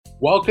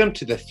Welcome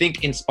to the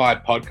Think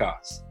Inspired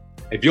podcast.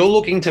 If you're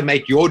looking to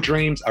make your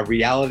dreams a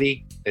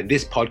reality, then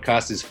this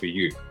podcast is for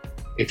you.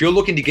 If you're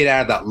looking to get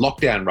out of that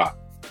lockdown rut,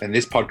 then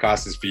this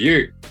podcast is for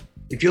you.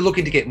 If you're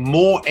looking to get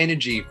more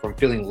energy from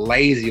feeling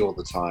lazy all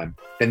the time,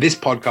 then this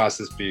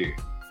podcast is for you.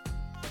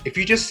 If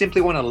you just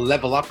simply want to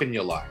level up in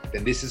your life,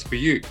 then this is for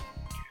you.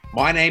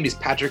 My name is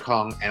Patrick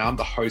Hong, and I'm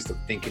the host of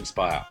Think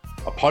Inspire,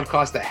 a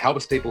podcast that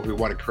helps people who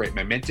want to create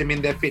momentum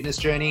in their fitness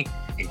journey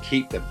and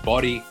keep the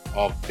body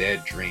of their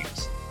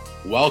dreams.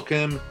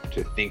 Welcome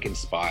to Think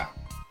Inspire.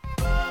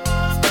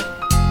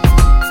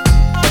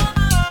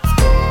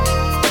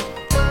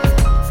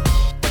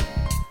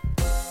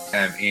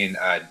 I'm in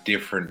a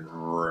different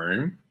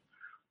room.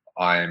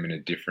 I am in a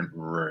different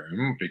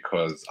room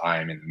because I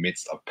am in the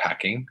midst of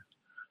packing.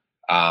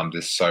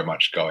 There's so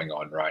much going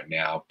on right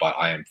now, but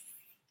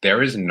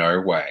there is no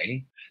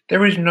way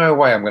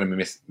I'm going to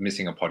be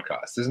missing a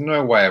podcast. There's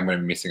no way I'm going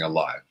to be missing a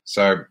live.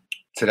 So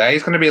today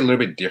is going to be a little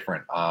bit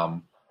different.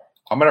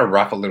 I'm going to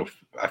ruffle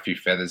a few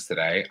feathers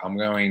today. I'm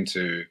going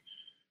to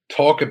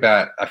talk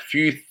about a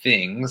few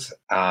things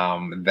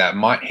that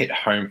might hit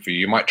home for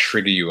you, might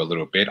trigger you a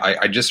little bit.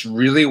 I just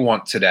really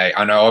want today,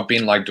 I know I've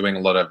been doing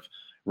a lot of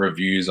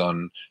reviews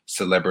on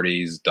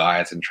celebrities,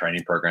 diets and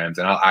training programs,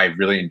 and I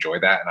really enjoy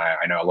that. And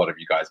I know a lot of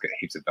you guys get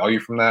heaps of value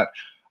from that,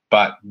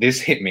 but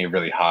this hit me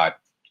really hard.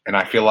 And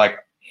I feel like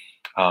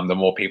the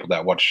more people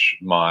that watch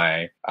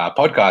my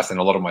podcast,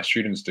 and a lot of my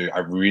students do, I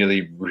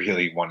really,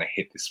 really want to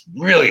hit this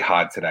really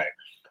hard today.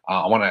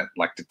 I want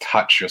to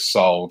touch your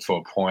soul to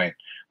a point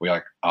where you're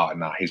like, oh,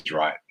 no, he's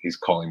right. He's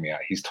calling me out.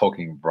 He's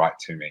talking right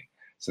to me.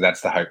 So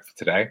that's the hope for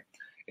today.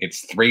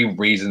 It's 3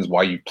 reasons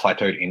why you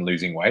plateaued in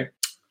losing weight.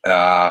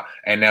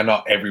 And now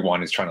not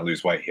everyone is trying to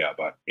lose weight here,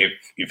 but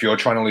if you're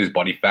trying to lose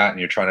body fat and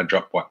you're trying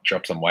to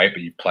drop some weight,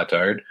 but you've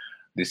plateaued,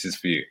 this is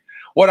for you.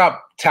 What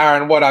up,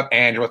 Taryn? What up,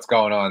 Ange? What's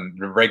going on?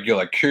 The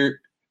regular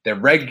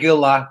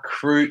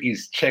crew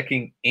is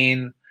checking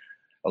in.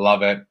 I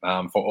love it.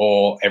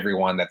 For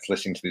everyone that's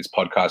listening to this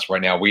podcast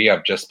right now, we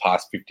have just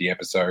passed 50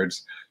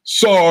 episodes.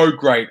 So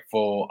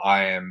grateful.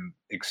 I am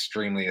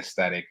extremely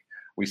ecstatic.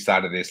 We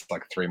started this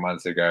 3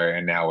 months ago,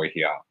 and now we're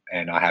here.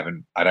 And I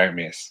don't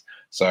miss.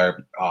 So,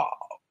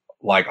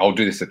 I'll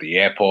do this at the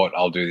airport.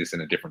 I'll do this in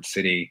a different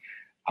city.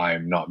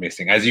 I'm not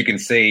missing. As you can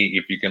see,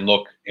 if you can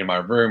look in my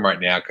room right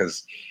now,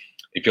 because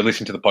if you're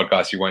listening to the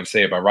podcast, you won't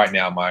see it. But right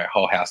now, my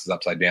whole house is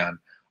upside down.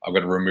 I've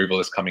got a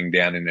removalist coming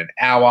down in an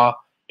hour.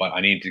 But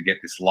I need to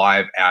get this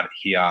live out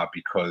here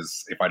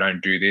because if I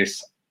don't do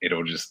this,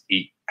 it'll just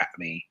eat at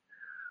me.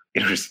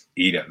 It'll just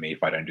eat at me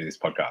if I don't do this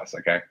podcast,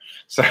 okay?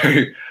 So,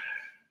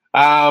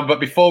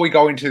 but before we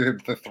go into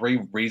the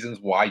 3 reasons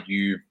why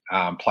you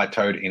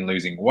plateaued in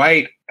losing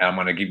weight, I'm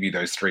going to give you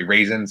those 3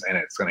 reasons, and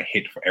it's going to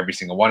hit for every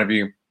single one of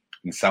you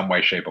in some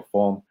way, shape, or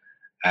form.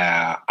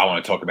 I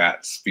want to talk about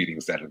a few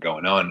things that are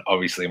going on.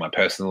 Obviously, my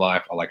personal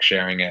life, I like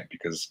sharing it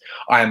because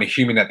I am a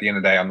human at the end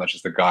of the day. I'm not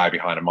just a guy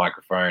behind a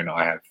microphone.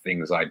 I have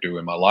things I do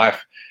in my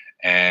life,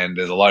 and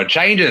there's a lot of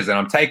changes, and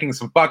I'm taking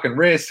some fucking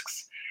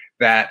risks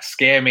that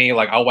scare me.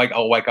 I'll wake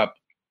up.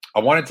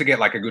 I wanted to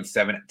get a good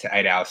 7 to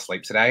 8 hours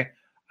sleep today,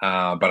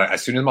 but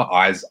as soon as my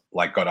eyes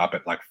got up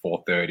at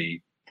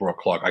 4:30, 4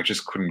 o'clock, I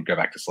just couldn't go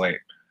back to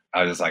sleep.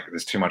 I was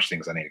there's too much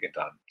things I need to get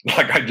done.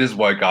 I just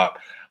woke up.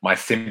 My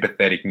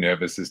sympathetic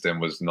nervous system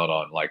was not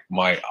on. I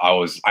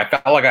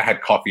felt like I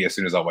had coffee as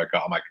soon as I woke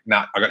up. I'm like,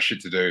 nah, I got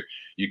shit to do.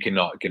 You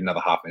cannot get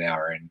another half an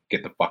hour and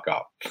get the fuck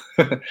up.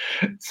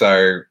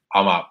 So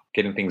I'm up,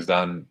 getting things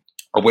done.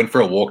 I went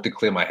for a walk to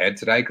clear my head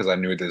today because I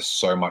knew there's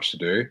so much to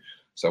do.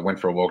 So I went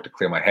for a walk to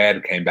clear my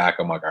head, came back.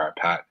 I'm like, all right,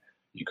 Pat,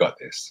 you got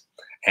this.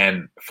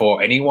 And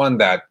for anyone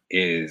that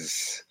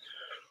is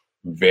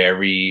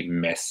very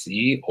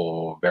messy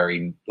or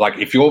very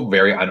if you're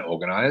very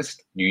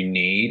unorganized,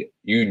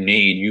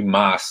 you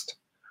must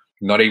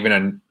not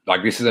even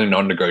this is a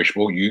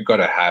non-negotiable. You got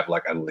to have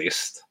a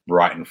list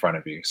right in front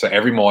of you. So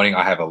every morning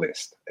I have a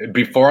list.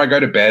 Before I go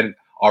to bed,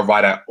 I'll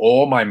write out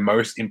all my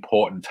most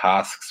important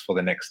tasks for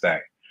the next day.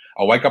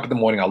 I'll wake up in the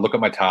morning, I'll look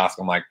at my task,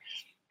 I'm like,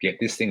 get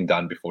this thing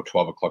done before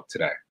 12 o'clock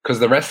today,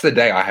 because the rest of the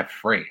day I have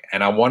free.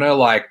 And I want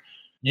to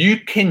you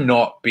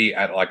cannot be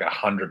at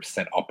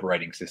 100%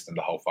 operating system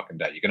the whole fucking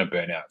day. You're going to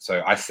burn out.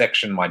 So I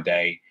section my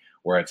day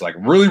where it's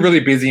really, really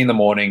busy in the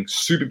morning,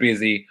 super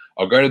busy.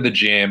 I'll go to the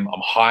gym.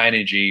 I'm high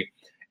energy.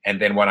 And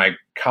then when I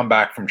come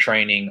back from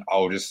training,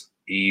 I'll just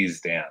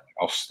ease down.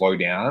 I'll slow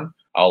down.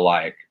 I'll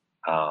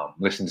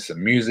listen to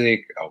some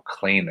music. I'll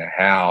clean the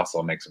house.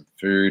 I'll make some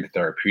food,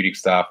 therapeutic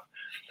stuff.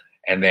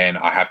 And then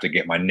I have to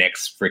get my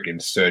next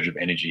freaking surge of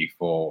energy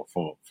for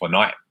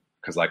night.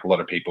 Because a lot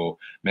of people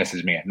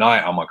message me at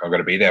night. I'm I've got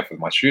to be there for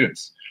my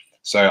students.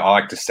 So I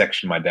like to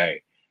section my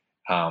day.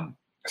 So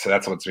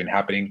that's what's been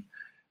happening.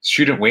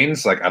 Student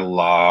wins. I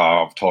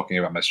love talking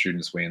about my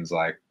students' wins.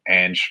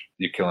 Ange,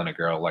 you're killing a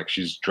girl.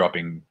 She's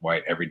dropping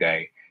weight every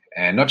day.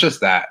 And not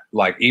just that,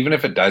 even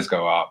if it does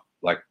go up,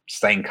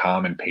 staying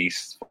calm and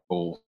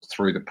peaceful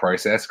through the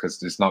process,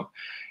 because it's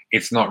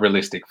not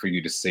realistic for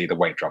you to see the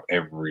weight drop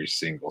every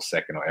single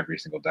second or every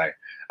single day.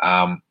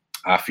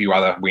 a few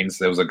other wins.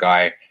 There was a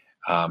guy,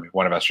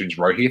 one of our students,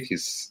 Rohith,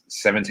 he's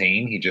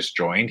 17. He just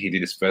joined. He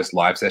did his first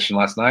live session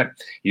last night.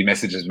 He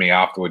messages me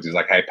afterwards. He's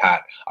like, hey,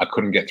 Pat, I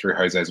couldn't get through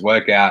Jose's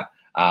workout.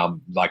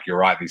 Like, you're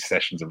right, these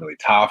sessions are really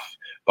tough.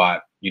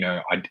 But,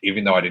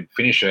 even though I didn't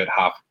finish it,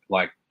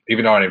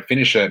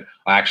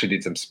 I actually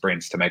did some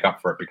sprints to make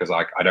up for it because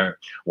I don't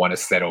want to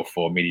settle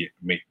for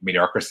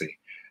mediocrity.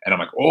 And I'm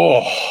like,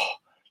 oh,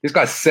 this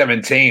guy's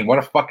 17. What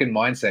a fucking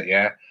mindset,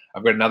 yeah?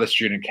 I've got another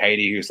student,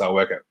 Katie, who's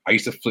I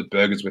used to flip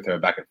burgers with her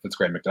back at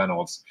Footscray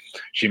McDonald's.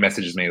 She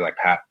messages me like,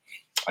 Pat,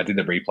 I did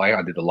the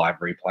live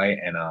replay.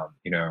 And,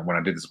 when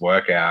I did this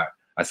workout,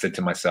 I said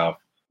to myself,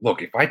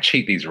 look, if I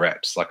cheat these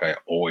reps like I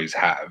always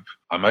have,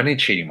 I'm only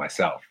cheating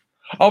myself.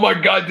 Oh my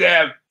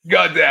goddamn.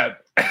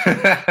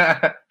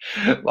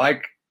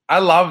 Like, I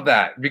love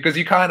that because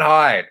you can't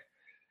hide.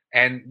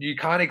 And you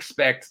can't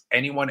expect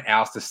anyone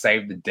else to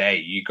save the day.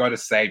 You got to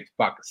save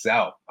fuck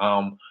yourself.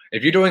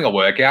 If you're doing a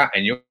workout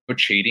and you're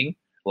cheating,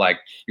 like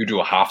you do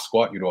a half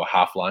squat, you do a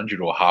half lunge, you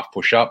do a half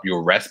push-up,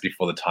 you'll rest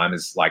before the time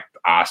is like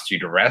asked you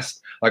to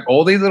rest. Like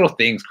all these little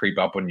things creep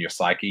up on your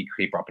psyche,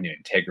 creep up on your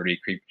integrity,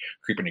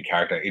 creep on your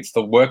character. It's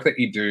the work that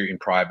you do in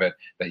private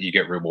that you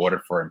get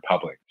rewarded for in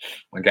public.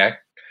 Okay?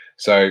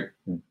 So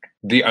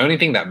the only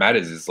thing that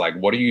matters is like,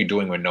 what are you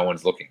doing when no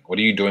one's looking? What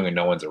are you doing when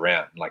no one's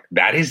around? Like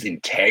that is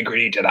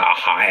integrity to the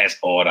highest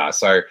order.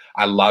 So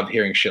I love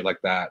hearing shit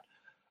like that.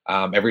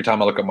 Every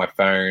time I look at my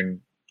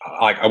phone,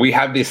 like we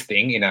have this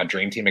thing in our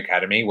Dream Team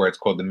Academy where it's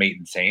called the Meet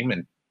the Team.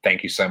 And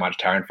thank you so much,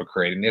 Taryn, for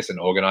creating this and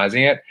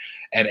organizing it.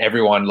 And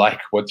everyone like,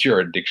 what's your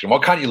addiction?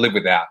 What can't you live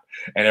without?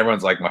 And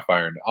everyone's like, my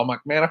phone. I'm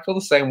like, man, I feel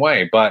the same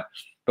way. But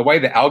the way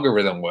the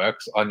algorithm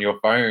works on your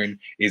phone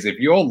is if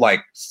you're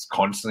like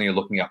constantly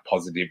looking at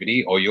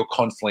positivity or you're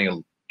constantly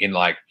in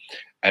like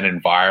an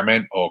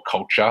environment or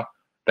culture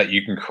that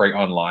you can create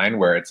online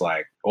where it's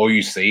like all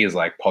you see is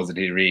like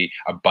positivity,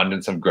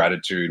 abundance of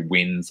gratitude,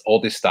 wins, all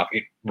this stuff,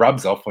 it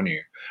rubs off on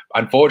you.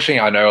 Unfortunately,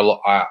 I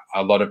know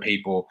a lot of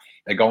people,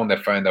 they go on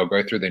their phone, they'll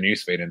go through their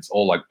newsfeed and it's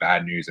all like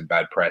bad news and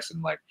bad press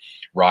and like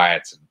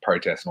riots and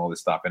protests and all this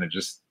stuff. And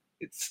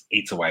it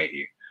eats away at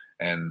you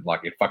and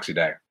like it fucks your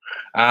day.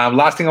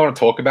 Last thing I want to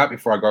talk about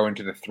before I go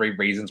into the 3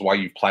 reasons why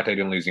you've plateaued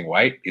in losing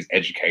weight is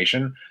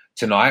education.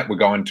 Tonight, we're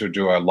going to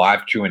do a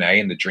live Q&A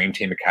in the Dream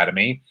Team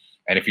Academy.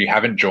 And if you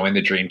haven't joined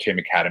the Dream Team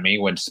Academy,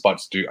 when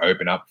spots do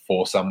open up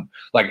for some,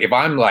 like if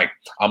I'm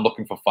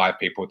looking for 5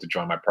 people to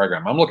join my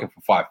program, I'm looking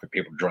for 5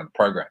 people to join the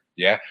program.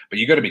 Yeah. But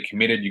you got to be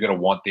committed. You got to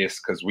want this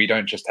because we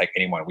don't just take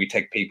anyone. We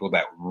take people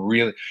that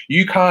really,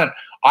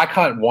 I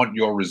can't want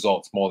your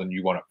results more than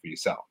you want it for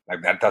yourself.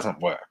 Like that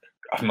doesn't work.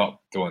 I'm not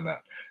doing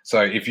that.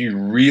 So if you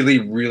really,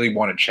 really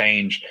want to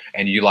change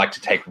and you like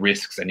to take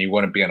risks and you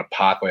want to be on a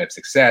pathway of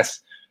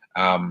success,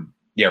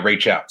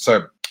 reach out.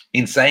 So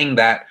in saying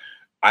that,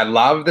 I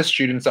love the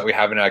students that we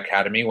have in our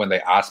academy when they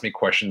ask me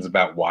questions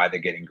about why they're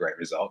getting great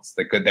results.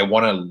 They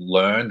want to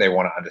learn, they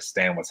want to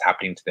understand what's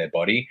happening to their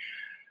body.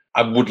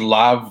 I would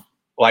love,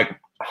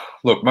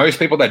 look, most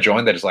people that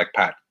join, they're just like,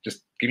 Pat,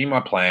 just give me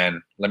my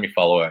plan, let me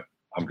follow it,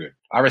 I'm good.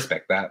 I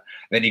respect that.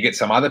 Then you get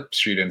some other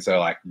students that are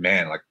like,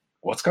 man, like,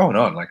 what's going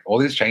on? Like all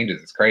these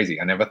changes, it's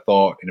crazy. I never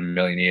thought in a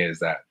million years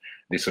that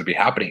this would be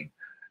happening.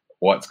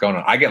 What's going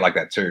on? I get like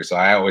that too. So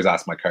I always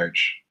ask my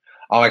coach,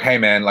 I'm like, hey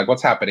man, like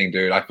what's happening,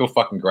 dude? I feel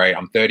fucking great.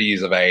 I'm 30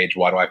 years of age.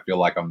 Why do I feel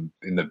like I'm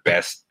in the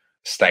best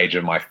stage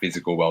of my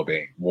physical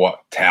well-being? What?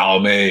 Tell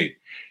me.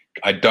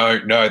 I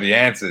don't know the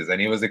answers.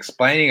 And he was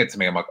explaining it to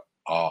me. I'm like,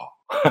 oh.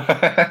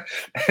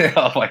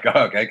 I'm like,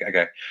 oh,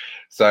 okay.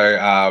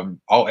 So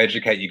I'll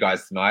educate you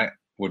guys tonight.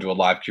 We'll do a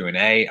live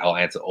Q&A. I'll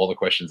answer all the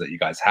questions that you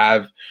guys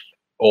have.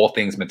 All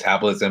things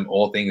metabolism,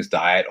 all things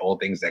diet, all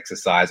things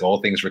exercise,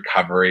 all things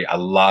recovery. I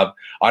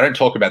don't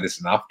talk about this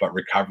enough, but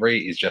recovery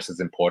is just as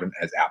important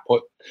as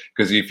output.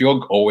 Because if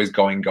you're always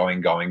going,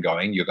 you're going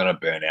to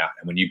burn out.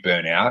 And when you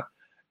burn out,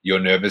 your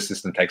nervous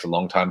system takes a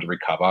long time to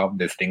recover.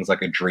 There's things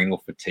like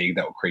adrenal fatigue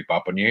that will creep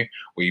up on you,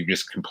 where you've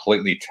just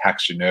completely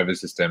taxed your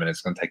nervous system and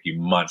it's going to take you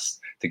months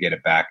to get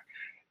it back.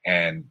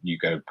 And you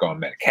got to go on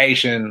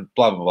medication,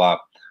 blah, blah, blah.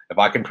 If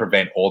I can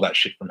prevent all that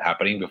shit from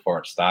happening before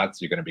it starts,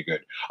 you're going to be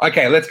good.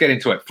 Okay, let's get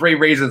into it. 3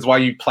 reasons why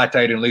you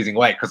plateaued in losing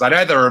weight. Because I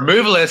know the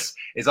removalist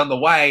is on the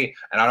way,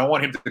 and I don't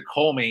want him to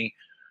call me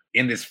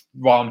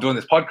while I'm doing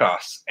this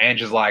podcast.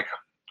 Angela's like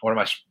one of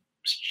my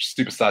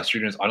superstar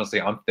students.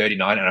 Honestly, I'm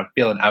 39 and I'm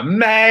feeling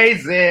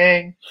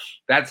amazing.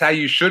 That's how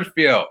you should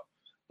feel.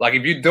 Like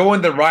if you're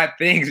doing the right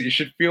things, you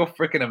should feel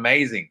freaking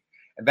amazing.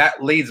 And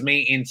that leads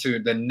me into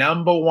the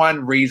number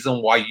 1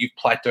 reason why you've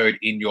plateaued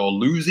in your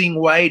losing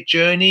weight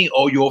journey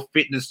or your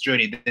fitness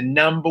journey. The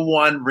number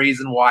 1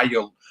 reason why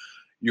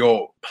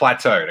you're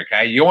plateaued,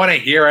 okay? You want to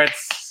hear it?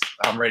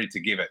 I'm ready to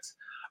give it.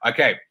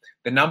 Okay,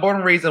 the number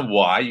 1 reason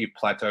why you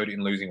plateaued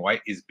in losing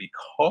weight is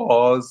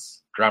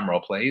because, drum roll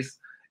please,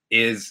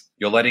 is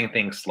you're letting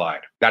things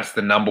slide. That's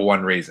the number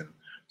 1 reason.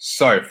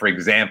 So, for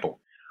example,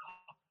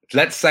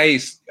 let's say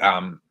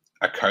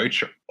a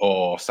coach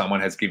or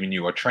someone has given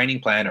you a training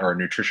plan or a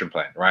nutrition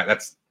plan,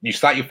 right? You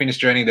start your fitness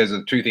journey, there's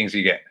 2 things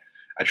you get,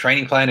 a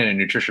training plan and a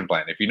nutrition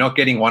plan. If you're not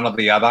getting one or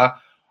the other,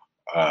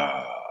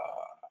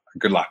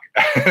 good luck.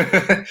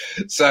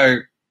 So,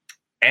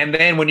 and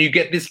then when you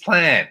get this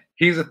plan,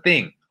 here's the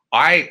thing.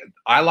 I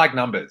like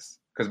numbers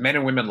because men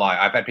and women lie.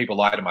 I've had people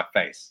lie to my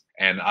face,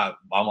 and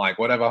I'm like,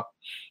 whatever.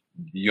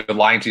 You're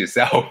lying to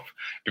yourself.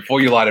 Before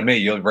you lie to me,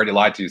 you've already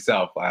lied to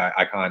yourself.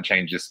 I can't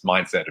change this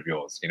mindset of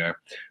yours, you know?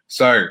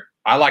 So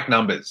I like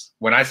numbers.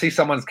 When I see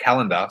someone's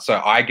calendar,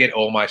 so I get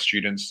all my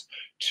students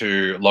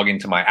to log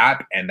into my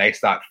app and they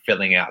start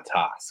filling out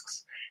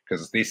tasks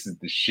because this is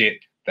the shit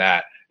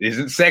that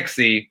isn't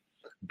sexy,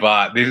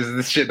 but this is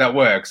the shit that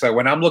works. So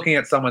when I'm looking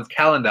at someone's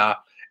calendar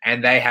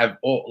and they have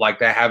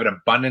an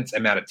abundance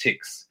amount of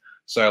ticks.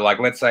 So like,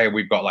 let's say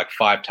we've got like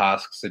 5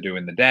 tasks to do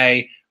in the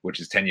day, which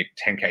is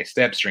 10K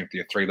steps, drink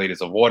your 3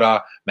 liters of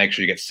water, make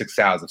sure you get 6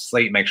 hours of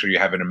sleep, make sure you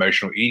have an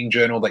emotional eating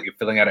journal that you're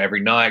filling out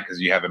every night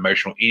because you have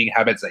emotional eating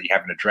habits that you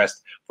haven't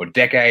addressed for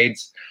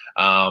decades.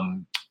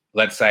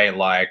 Let's say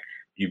like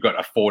you've got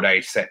a 4-day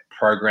set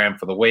program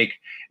for the week.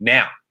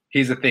 Now,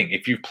 here's the thing.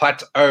 If you've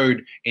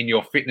plateaued in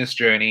your fitness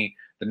journey,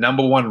 the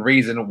number one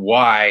reason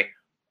why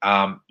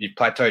you've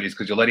plateaued is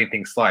because you're letting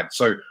things slide.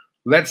 So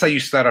let's say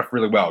you start off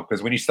really well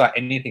because when you start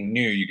anything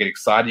new, you get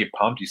excited, you're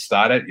pumped, you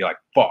start it, you're like,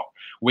 fuck.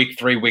 Week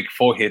 3, week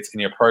 4 hits in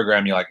your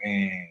program, you're like,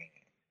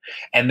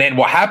 And then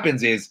what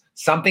happens is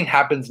something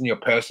happens in your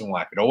personal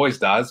life. It always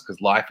does because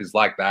life is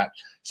like that.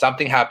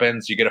 Something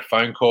happens, you get a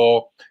phone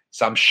call,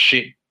 some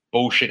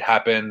bullshit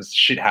happens,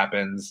 shit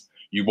happens,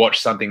 you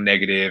watch something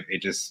negative,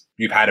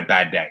 you've had a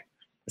bad day.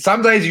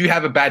 Some days you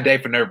have a bad day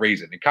for no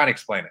reason. You can't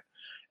explain it.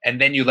 And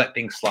then you let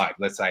things slide.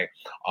 Let's say,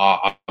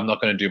 I'm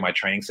not going to do my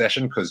training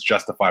session because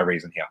justify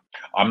reason here.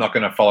 I'm not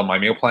going to follow my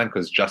meal plan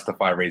because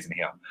justify reason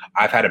here.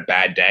 I've had a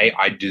bad day.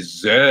 I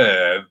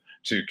deserve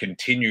to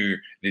continue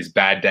this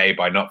bad day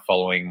by not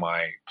following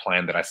my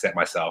plan that I set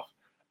myself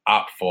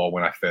up for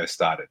when I first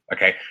started.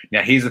 Okay.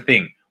 Now, here's the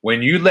thing.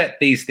 When you let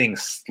these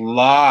things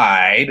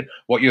slide,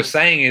 what you're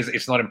saying is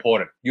it's not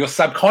important. You're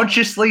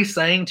subconsciously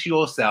saying to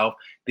yourself,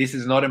 this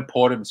is not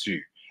important to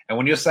you. And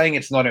when you're saying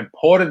it's not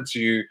important to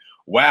you,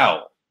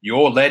 well,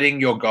 you're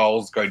letting your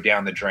goals go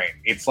down the drain.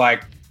 It's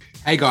like,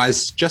 hey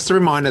guys, just a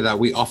reminder that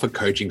we offer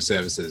coaching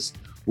services.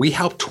 We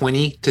help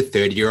 20 to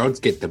 30-year-olds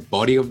get the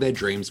body of their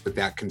dreams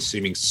without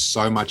consuming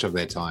so much of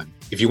their time.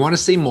 If you want to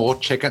see more,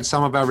 check out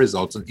some of our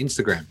results on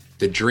Instagram,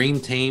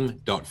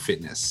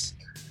 thedreamteam.fitness.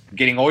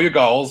 Getting all your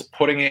goals,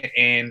 putting it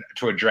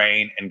into a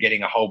drain and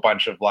getting a whole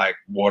bunch of like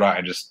water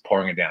and just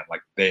pouring it down.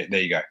 Like there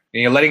you go.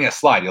 And you're letting it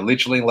slide. You're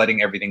literally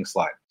letting everything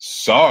slide.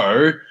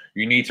 So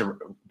you need to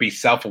be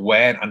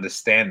self-aware and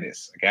understand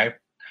this, okay?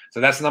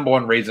 So that's the number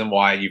one reason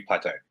why you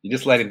plateau. You're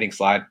just letting things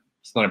slide.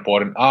 It's not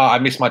important. Oh, I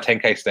missed my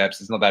 10K steps.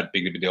 It's not that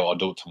big of a deal. I'll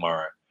do it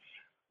tomorrow.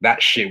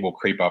 That shit will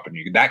creep up on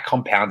you. That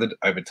compounded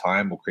over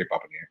time will creep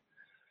up on you.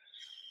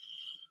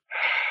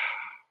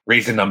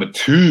 Reason number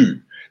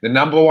 2.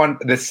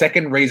 The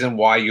second reason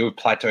why you've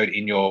plateaued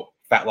in your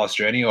fat loss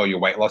journey or your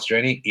weight loss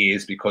journey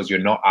is because you're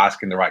not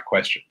asking the right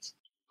questions.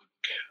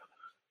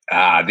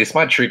 This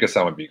might trigger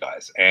some of you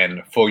guys.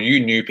 And for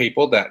you new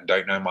people that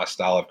don't know my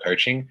style of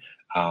coaching,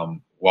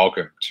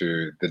 welcome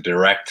to the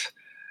direct,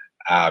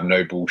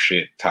 no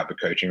bullshit type of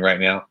coaching right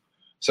now.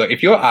 So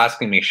if you're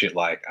asking me shit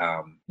like,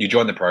 you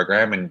join the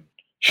program and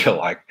you're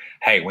like,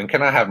 hey, when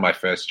can I have my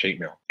first cheat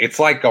meal? It's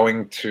like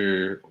going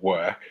to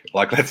work.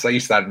 Like, let's say you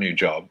start a new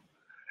job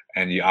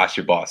and you ask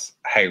your boss,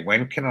 hey,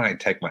 when can I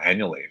take my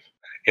annual leave?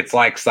 It's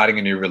like starting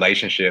a new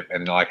relationship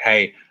and you're like,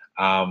 hey,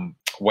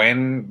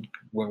 when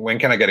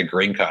can I get a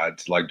green card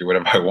to like do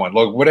whatever I want?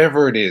 Like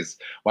whatever it is.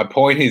 My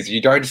point is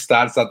you don't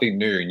start something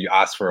new and you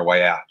ask for a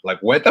way out. Like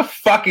where the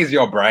fuck is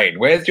your brain?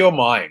 Where's your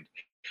mind?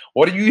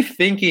 What are you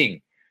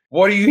thinking?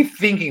 What are you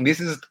thinking?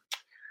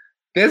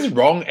 There's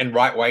wrong and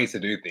right ways to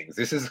do things.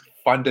 This is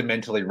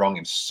fundamentally wrong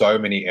in so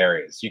many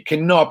areas. You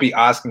cannot be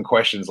asking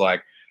questions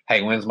like,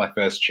 hey, when's my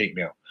first cheat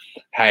meal?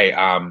 Hey,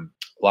 I've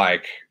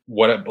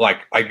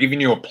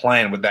given you a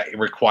plan with that it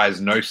requires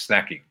no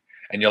snacking.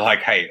 And you're like,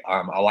 hey,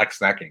 I like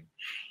snacking.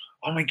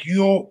 I'm like,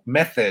 your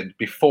method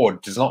before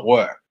does not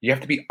work. You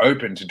have to be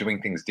open to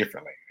doing things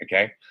differently,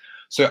 okay?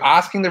 So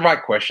asking the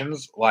right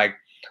questions, like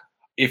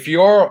if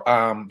you're,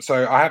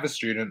 so I have a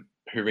student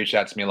who reached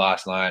out to me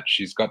last night.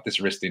 She's got this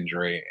wrist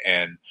injury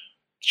and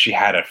she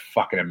had a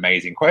fucking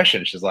amazing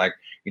question. She's like,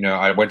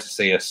 I went to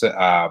see a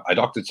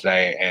doctor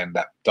today and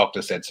that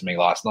doctor said to me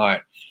last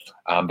night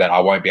that I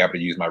won't be able to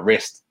use my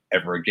wrist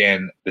ever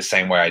again the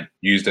same way I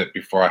used it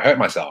before I hurt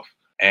myself.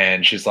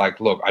 And she's like,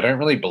 look, I don't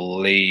really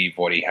believe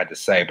what he had to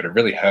say, but it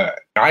really hurt.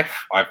 I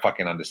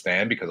fucking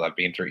understand because I've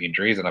been through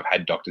injuries and I've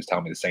had doctors tell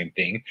me the same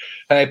thing.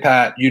 Hey,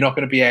 Pat, you're not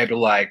going to be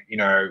able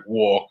to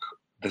walk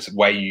this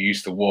way you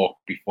used to walk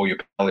before your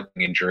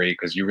powerlifting injury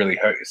because you really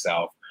hurt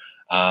yourself.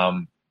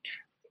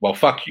 Well,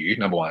 fuck you,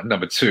 number one.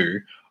 Number 2,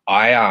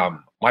 my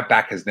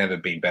back has never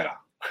been better.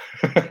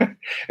 And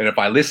if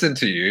I listened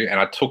to you and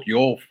I took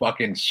your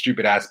fucking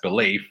stupid ass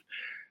belief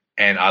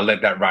and I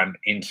let that run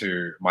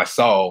into my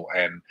soul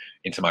and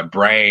into my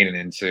brain and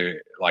into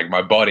like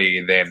my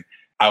body, then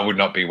I would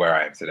not be where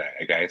I am today.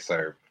 Okay.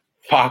 So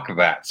fuck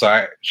that.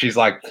 So she's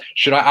like,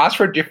 should I ask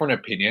for a different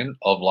opinion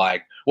of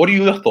like, what are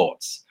your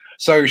thoughts?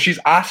 So she's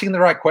asking the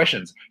right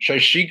questions. So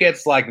she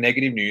gets like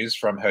negative news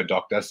from her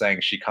doctor saying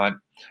she can't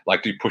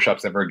like do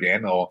push-ups ever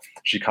again, or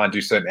she can't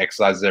do certain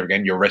exercises ever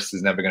again. Your rest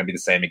is never going to be the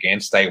same again.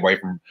 Stay away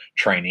from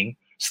training.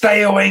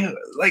 Stay away.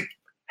 Like,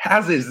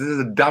 how's this? This is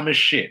the dumbest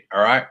shit.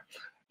 All right.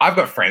 I've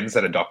got friends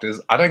that are doctors.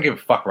 I don't give a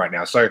fuck right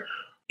now. So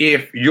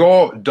if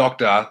your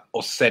doctor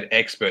or said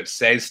expert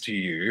says to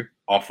you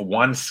off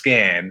one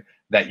scan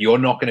that you're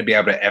not going to be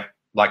able to,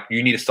 like,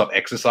 you need to stop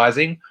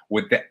exercising,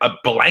 with a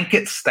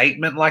blanket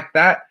statement like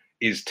that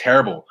is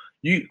terrible.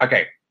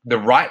 Okay, the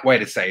right way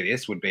to say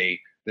this would be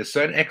there's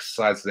certain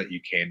exercises that you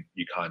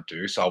can't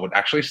do. So I would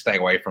actually stay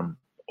away from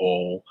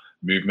all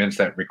movements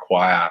that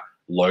require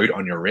load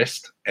on your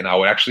wrist, and I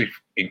would actually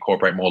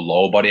incorporate more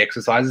lower body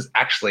exercises.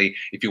 Actually,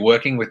 if you're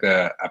working with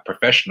a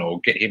professional,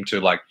 get him to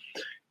like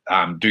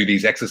do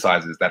these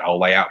exercises that I'll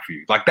lay out for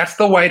you. Like, that's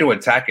the way to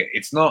attack it.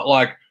 It's not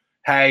like,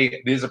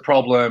 hey, there's a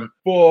problem.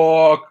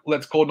 Fuck,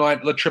 let's call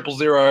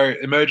 000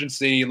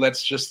 emergency.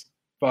 Let's just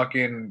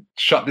fucking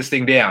shut this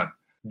thing down.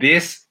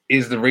 This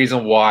is the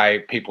reason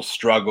why people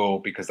struggle,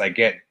 because they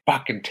get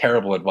fucking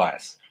terrible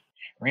advice.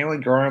 Really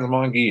grinds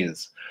my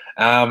gears.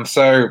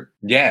 So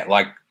yeah,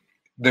 like,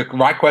 the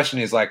right question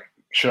is like,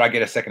 should I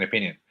get a second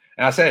opinion?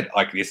 And I said,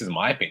 like, this is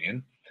my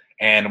opinion.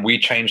 And we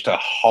changed a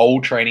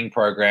whole training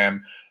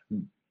program.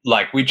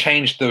 Like, we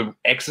changed the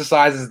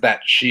exercises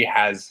that she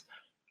has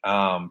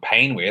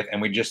pain with,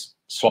 and we just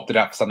swapped it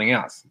out for something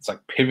else. It's like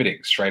pivoting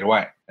straight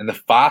away. And the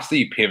faster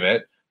you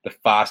pivot, the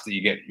faster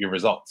you get your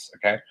results.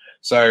 Okay.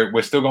 So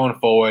we're still going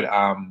forward.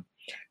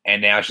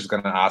 And now she's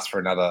going to ask for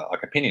another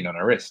like opinion on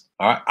her wrist.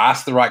 All right.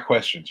 Ask the right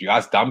questions. You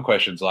ask dumb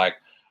questions like,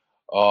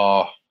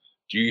 oh,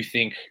 do you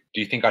think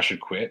I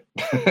should quit?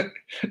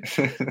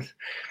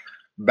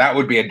 That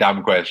would be a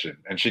dumb question.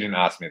 And she didn't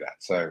ask me that.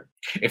 So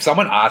if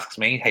someone asks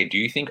me, hey, do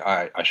you think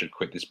I should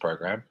quit this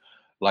program?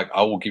 Like,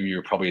 I will give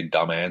you probably a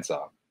dumb answer.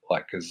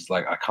 Like, because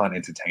like, I can't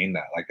entertain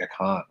that. Like, I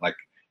can't, like,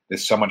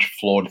 there's so much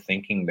flawed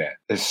thinking there.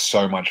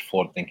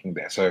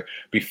 So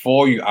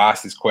before you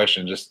ask this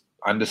question, just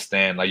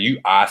understand, like, you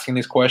asking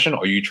this question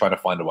or you trying to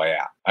find a way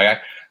out. Okay.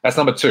 That's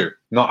number 2,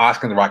 not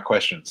asking the right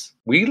questions.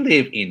 We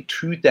live in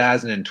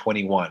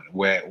 2021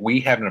 where we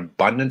have an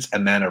abundance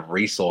amount of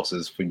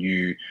resources for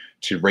you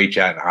to reach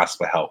out and ask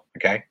for help.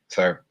 Okay.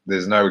 So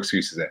there's no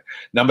excuses there.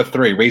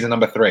 Reason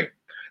number three,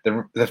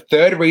 the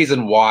third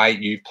reason why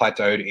you've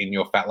plateaued in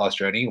your weight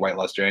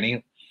loss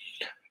journey,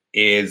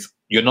 is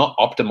you're not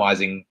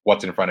optimizing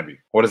what's in front of you.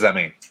 What does that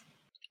mean?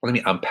 Let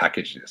me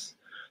unpackage this.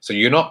 So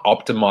you're not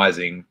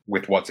optimizing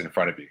with what's in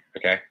front of you,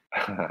 okay?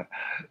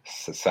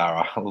 So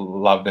Sarah, I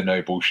love the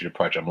no bullshit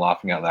approach. I'm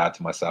laughing out loud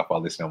to myself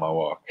while listening on my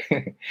walk.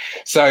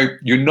 So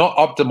you're not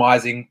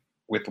optimizing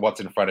with what's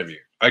in front of you.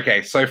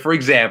 Okay, so for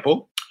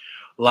example,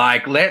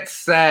 like, let's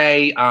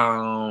say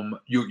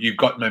you've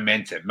got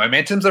momentum.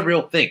 Momentum's a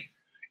real thing.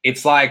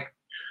 It's like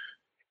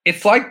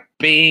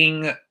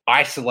being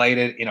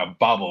isolated in a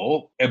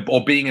bubble,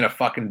 or being in a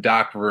fucking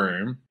dark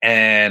room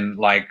and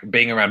like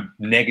being around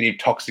negative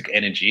toxic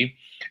energy.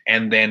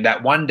 And then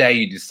that one day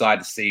you decide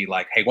to see,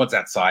 like, hey, what's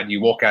outside? You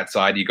walk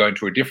outside, you go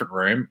into a different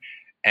room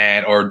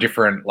or a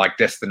different like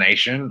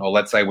destination. Or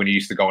let's say when you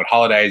used to go on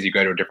holidays, you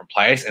go to a different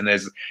place, and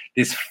there's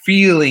this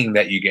feeling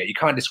that you get. You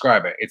can't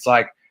describe it. It's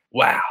like,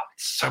 wow,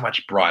 it's so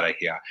much brighter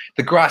here.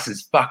 The grass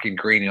is fucking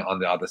greener on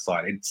the other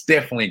side. It's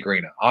definitely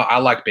greener. I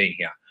like being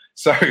here.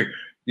 So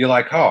you're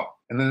like, oh.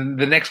 And then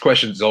the next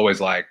question is always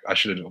like, I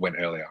should have went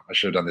earlier. I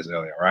should have done this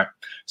earlier, right?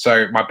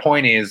 So my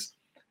point is,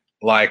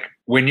 like,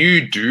 when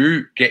you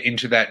do get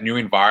into that new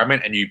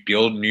environment and you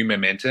build new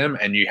momentum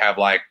and you have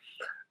like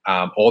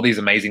all these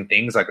amazing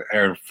things like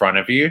are in front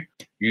of you,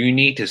 you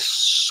need to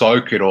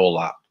soak it all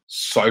up,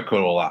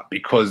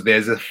 because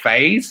there's a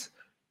phase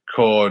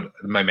called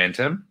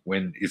momentum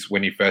when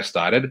you first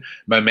started.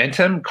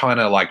 Momentum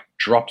kind of like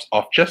drops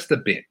off just a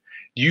bit.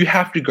 You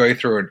have to go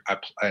through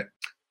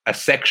a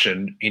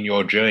section in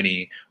your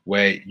journey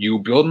where you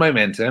build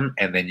momentum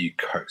and then you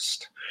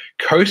coast.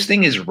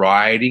 Coasting is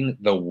riding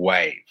the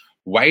wave.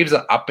 Waves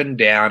are up and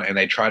down and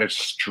they try to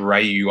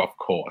stray you off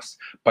course,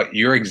 but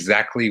you're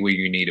exactly where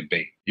you need to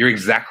be.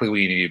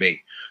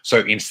 So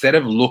instead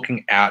of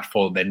looking out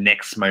for the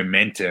next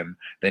momentum,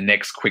 the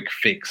next quick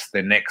fix,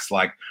 the next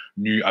like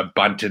new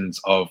abundance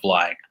of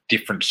like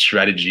different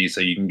strategies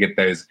so you can get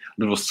those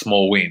little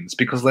small wins,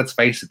 because let's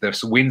face it, the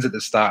wins at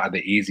the start are the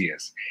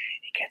easiest.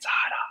 It gets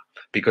harder,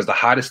 because the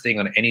hardest thing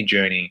on any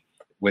journey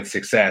with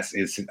success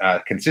is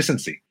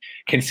consistency.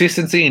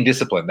 Consistency and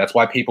discipline. That's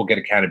why people get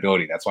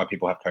accountability. That's why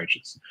people have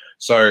coaches.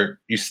 So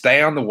you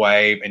stay on the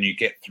wave and you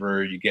get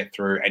through,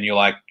 and you're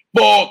like,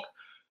 fuck,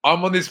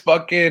 I'm on this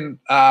fucking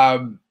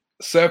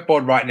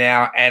surfboard right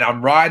now and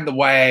I'm riding the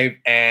wave,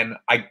 and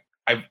I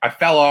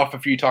fell off a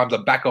few times.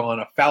 I'm back on.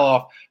 I fell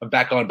off. I'm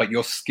back on. But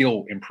your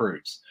skill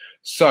improves.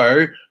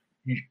 So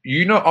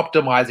you're not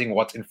optimizing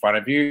what's in front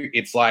of you.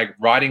 It's like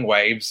riding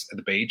waves at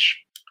the beach,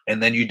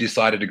 and then you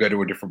decided to go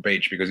to a different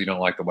beach because you don't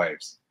like the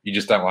waves. You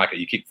just don't like it.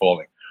 You keep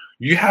falling.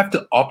 You have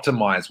to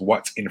optimize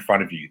what's in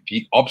front of you.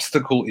 The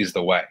obstacle is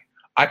the way.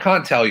 I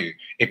can't tell you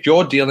if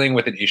you're dealing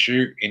with an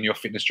issue in your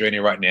fitness journey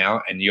right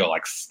now and you're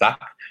like stuck,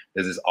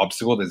 there's this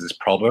obstacle, there's this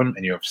problem,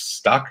 and you're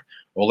stuck.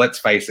 Well, let's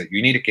face it, you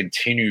need to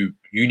continue.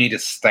 You need to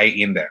stay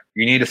in there.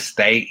 You need to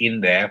stay in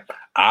there,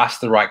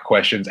 ask the right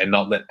questions, and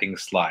not let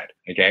things slide,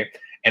 okay?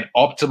 And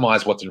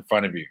optimize what's in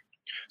front of you.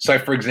 So,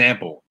 for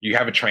example, you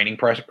have a training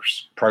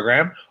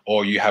program,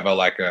 or you have a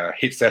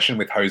HIIT session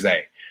with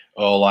Jose,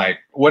 or like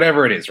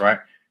whatever it is, right?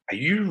 Are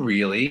you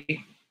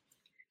really,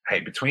 hey,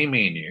 between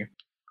me and you,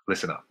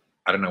 listen up.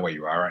 I don't know where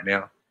you are right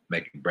now,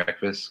 making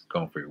breakfast,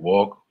 going for your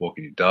walk,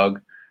 walking your dog,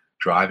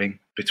 driving.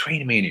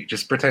 Between me and you,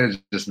 just pretend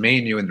it's just me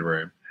and you in the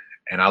room.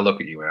 And I look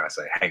at you and I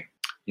say, hey,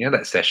 you know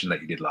that session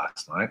that you did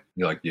last night?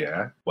 You're like,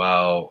 yeah.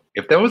 Well,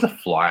 if there was a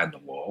fly on the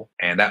wall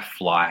and that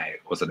fly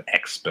was an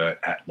expert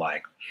at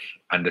like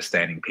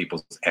understanding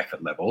people's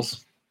effort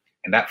levels,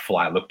 and that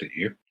fly looked at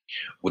you,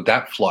 would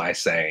that fly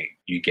say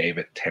you gave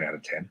it 10 out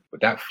of 10?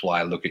 Would that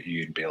fly look at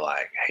you and be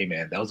like, hey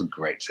man, that was a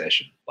great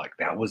session. Like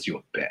that was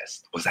your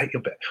best. Was that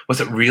your best?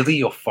 Was it really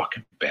your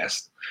fucking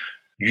best?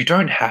 You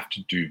don't have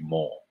to do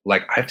more.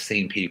 Like I've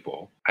seen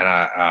people,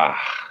 and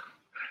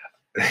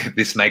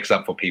this makes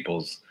up for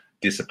people's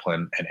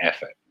discipline and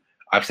effort.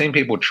 I've seen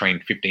people train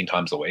 15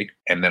 times a week,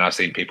 and then I've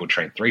seen people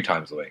train 3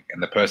 times a week.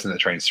 And the person that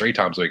trains 3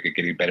 times a week are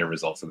getting better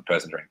results than the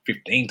person training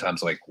 15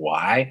 times a week.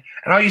 Why?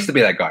 And I used to be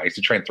that guy. I used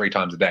to train 3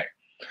 times a day.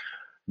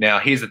 Now,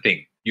 here's the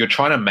thing. You're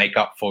trying to make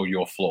up for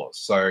your flaws.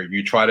 So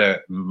you try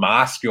to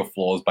mask your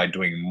flaws by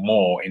doing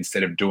more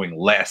instead of doing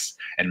less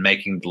and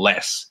making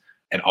less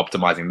and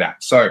optimizing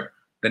that. So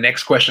the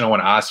next question I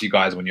want to ask you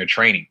guys when you're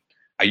training,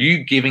 are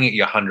you giving it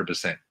your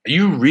 100%? Are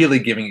you really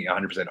giving it your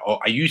 100%? Or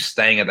are you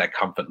staying at that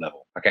comfort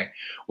level? Okay.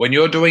 When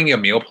you're doing your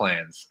meal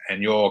plans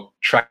and you're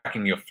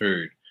tracking your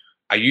food,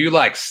 are you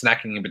like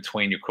snacking in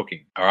between your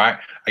cooking? All right.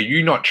 Are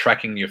you not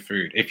tracking your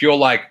food? If you're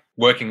like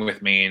working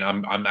with me and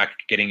I'm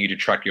getting you to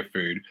track your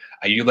food,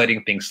 are you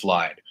letting things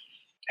slide?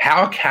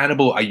 How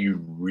accountable are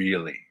you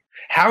really?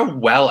 How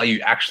well are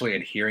you actually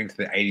adhering to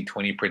the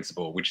 80-20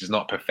 principle, which is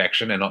not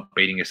perfection and not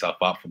beating yourself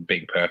up for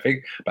being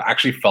perfect, but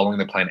actually following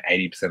the plan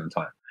 80% of the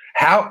time?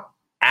 How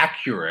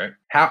accurate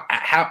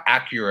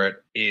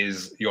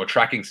is your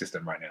tracking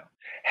system right now?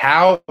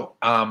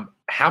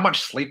 How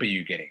much sleep are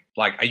you getting?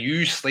 Like, are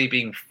you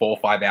sleeping 4 or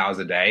 5 hours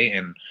a day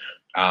and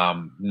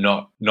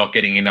not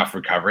getting enough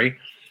recovery?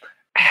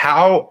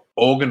 How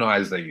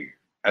organized are you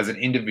as an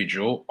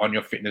individual on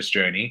your fitness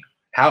journey?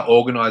 How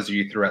organized are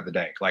you throughout the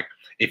day? Like,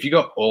 if you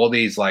got all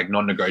these like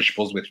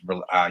non-negotiables with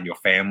your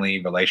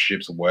family,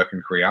 relationships, work,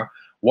 and career,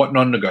 what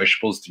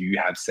non-negotiables do you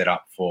have set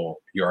up for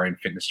your own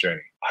fitness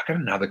journey? I got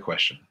another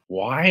question.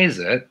 Why is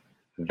it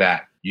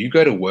that you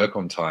go to work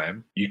on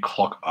time, you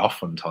clock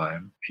off on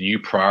time, and you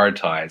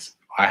prioritize,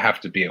 I have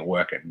to be at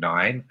work at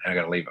 9 and I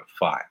got to leave at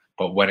 5.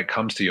 But when it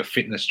comes to your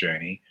fitness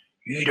journey,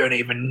 you don't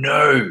even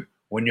know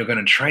when you're going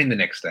to train the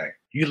next day.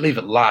 You leave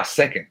it last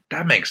second.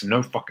 That makes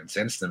no fucking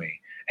sense to me.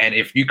 And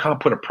if you can't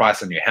put a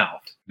price on your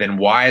health, then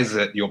why is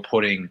it you're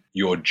putting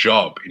your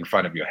job in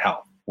front of your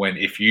health? When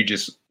if you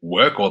just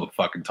work all the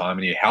fucking time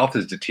and your health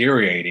is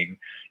deteriorating,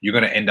 you're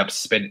going to end up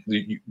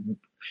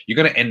you're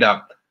going to end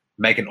up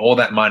making all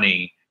that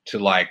money to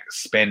like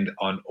spend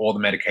on all the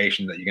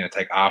medication that you're going to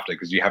take after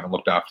because you haven't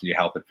looked after your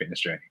health and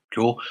fitness journey.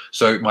 Cool.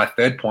 So my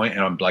third point,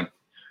 and I'm like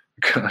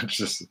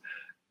just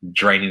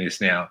draining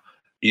this now,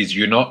 is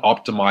you're not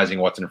optimizing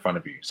what's in front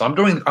of you. So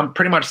I'm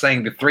pretty much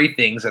saying the 3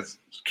 things that's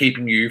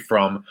keeping you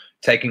from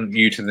taking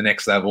you to the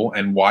next level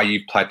and why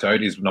you've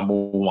plateaued is number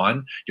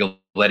 1, you're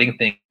letting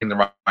things in the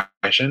right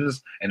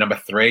directions. And number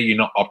 3, you're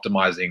not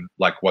optimizing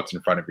like what's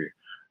in front of you.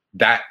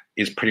 That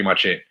is pretty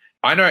much it.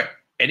 I know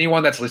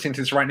anyone that's listening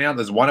to this right now,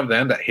 there's one of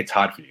them that hits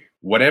hard for you.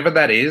 Whatever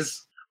that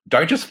is,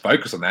 don't just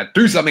focus on that.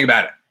 Do something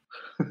about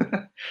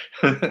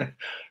it.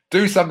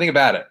 Do something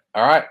about it.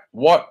 All right.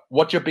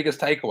 What's your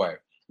biggest takeaway?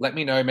 Let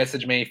me know,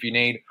 message me if you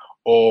need,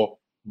 or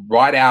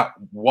write out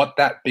what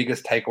that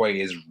biggest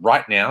takeaway is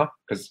right now,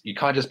 because you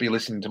can't just be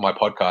listening to my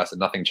podcast and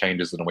nothing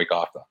changes in a week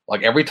after.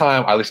 Like every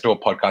time I listen to a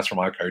podcast from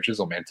my coaches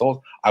or mentors,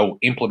 I will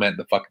implement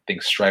the fucking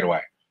thing straight away.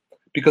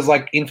 Because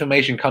like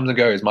information comes and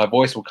goes. My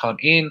voice will come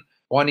in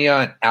one ear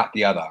and out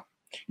the other.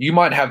 You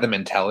might have the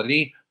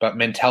mentality, but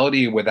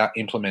mentality without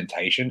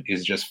implementation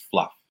is just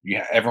fluff.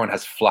 Everyone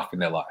has fluff in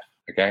their life,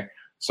 okay?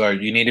 So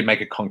you need to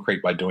make it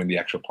concrete by doing the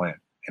actual plan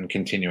and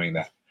continuing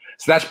that.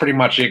 So that's pretty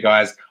much it,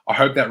 guys. I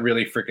hope that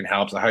really freaking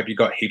helps. I hope you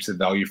got heaps of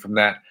value from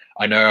that.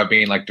 I know I've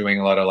been like doing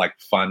a lot of like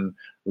fun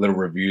little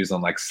reviews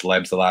on like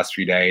celebs the last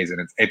few days,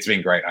 and it's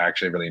been great. I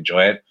actually really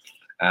enjoy it.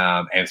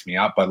 Amps me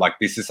up. But like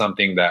this is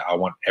something that I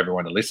want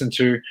everyone to listen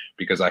to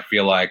because I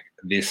feel like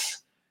this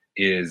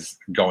is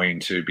going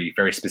to be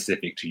very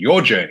specific to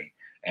your journey.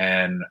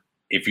 And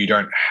if you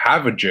don't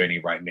have a journey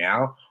right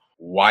now,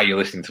 why are you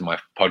listening to my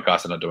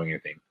podcast and not doing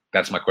anything?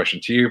 That's my question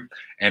to you.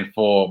 And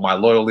for my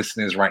loyal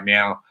listeners right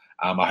now,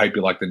 I hope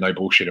you like the no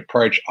bullshit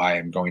approach. I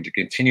am going to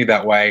continue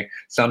that way.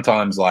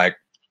 Sometimes like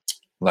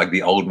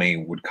the old me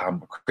would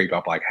creep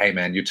up like, hey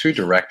man, you're too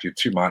direct, you're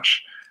too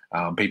much.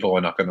 People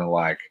are not going to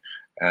like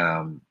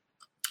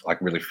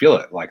like really feel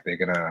it. Like they're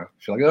gonna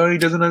feel like, oh, he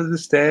doesn't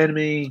understand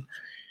me.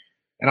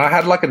 And I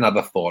had like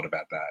another thought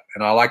about that.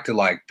 And I like to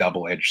like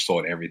double-edge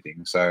sword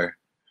everything. So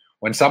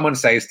when someone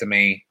says to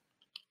me,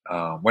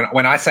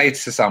 when I say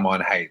to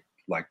someone, hey,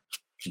 like,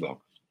 look,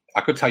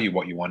 I could tell you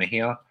what you want to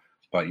hear,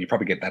 but you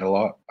probably get that a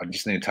lot. I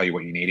just need to tell you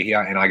what you need to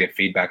hear. And I get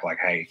feedback like,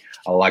 hey,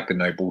 I like the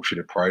no bullshit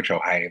approach. Or,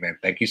 hey, man,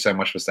 thank you so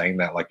much for saying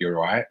that. Like, you're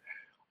right.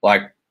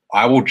 Like,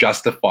 I will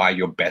justify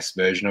your best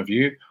version of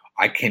you.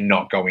 I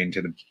cannot go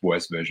into the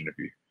worst version of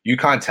you. You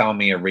can't tell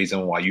me a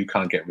reason why you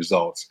can't get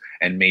results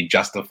and me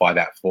justify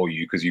that for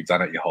you because you've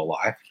done it your whole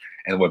life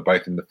and we're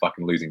both in the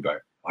fucking losing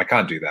boat. I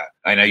can't do that.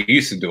 And I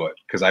used to do it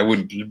because I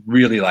would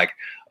really like,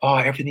 oh,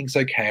 everything's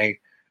okay.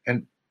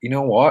 And you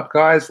know what,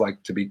 guys?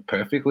 Like, to be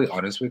perfectly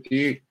honest with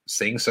you,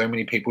 seeing so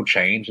many people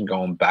change and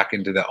going back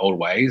into their old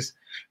ways,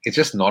 it's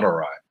just not all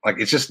right. Like,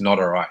 it's just not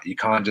all right. You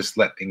can't just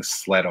let things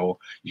sladdle.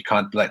 You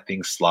can't let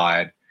things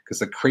slide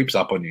because it creeps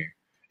up on you.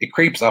 It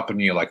creeps up on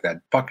you like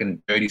that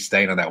fucking dirty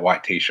stain on that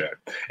white t-shirt.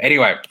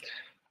 Anyway,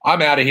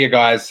 I'm out of here,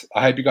 guys.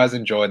 I hope you guys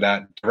enjoyed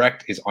that.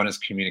 Direct is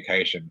honest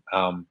communication.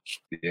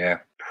 Yeah,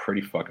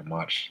 pretty fucking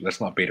much.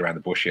 Let's not beat around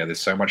the bush here. There's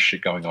so much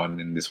shit going on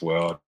in this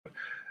world.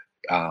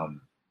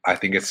 I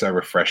think it's so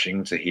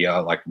refreshing to hear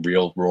like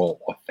real, raw,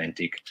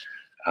 authentic,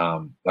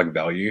 like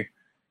value.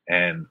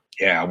 And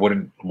yeah, I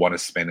wouldn't want to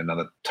spend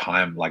another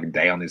time like a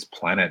day on this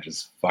planet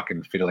just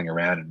fucking fiddling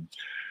around and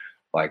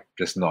like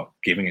just not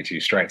giving it to you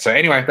straight. So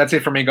anyway, that's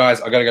it from me, guys.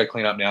 I got to go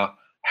clean up now.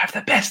 Have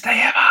the best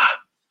day ever.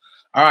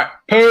 All right.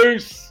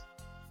 Peace.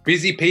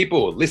 Busy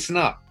people, listen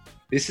up.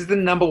 This is the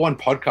 #1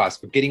 podcast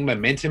for getting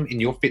momentum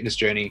in your fitness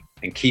journey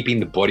and keeping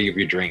the body of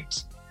your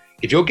dreams.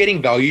 If you're getting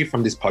value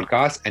from this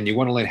podcast and you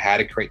want to learn how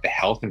to create the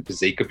health and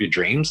physique of your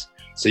dreams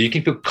so you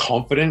can feel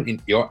confident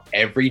in your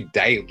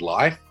everyday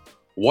life,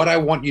 what I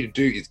want you to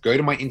do is go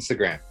to my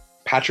Instagram,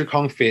 Patrick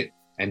Hong Fit,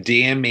 and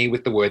DM me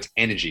with the words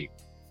energy.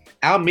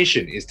 Our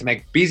mission is to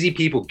make busy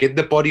people get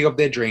the body of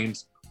their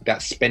dreams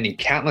without spending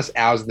countless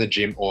hours in the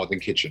gym or the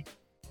kitchen.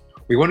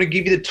 We want to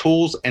give you the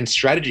tools and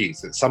strategies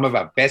that some of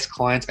our best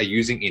clients are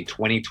using in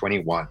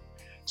 2021.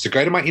 So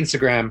go to my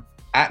Instagram,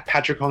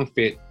 @Patrick Hong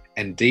Fit,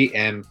 and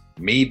DM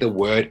me the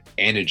word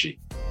energy.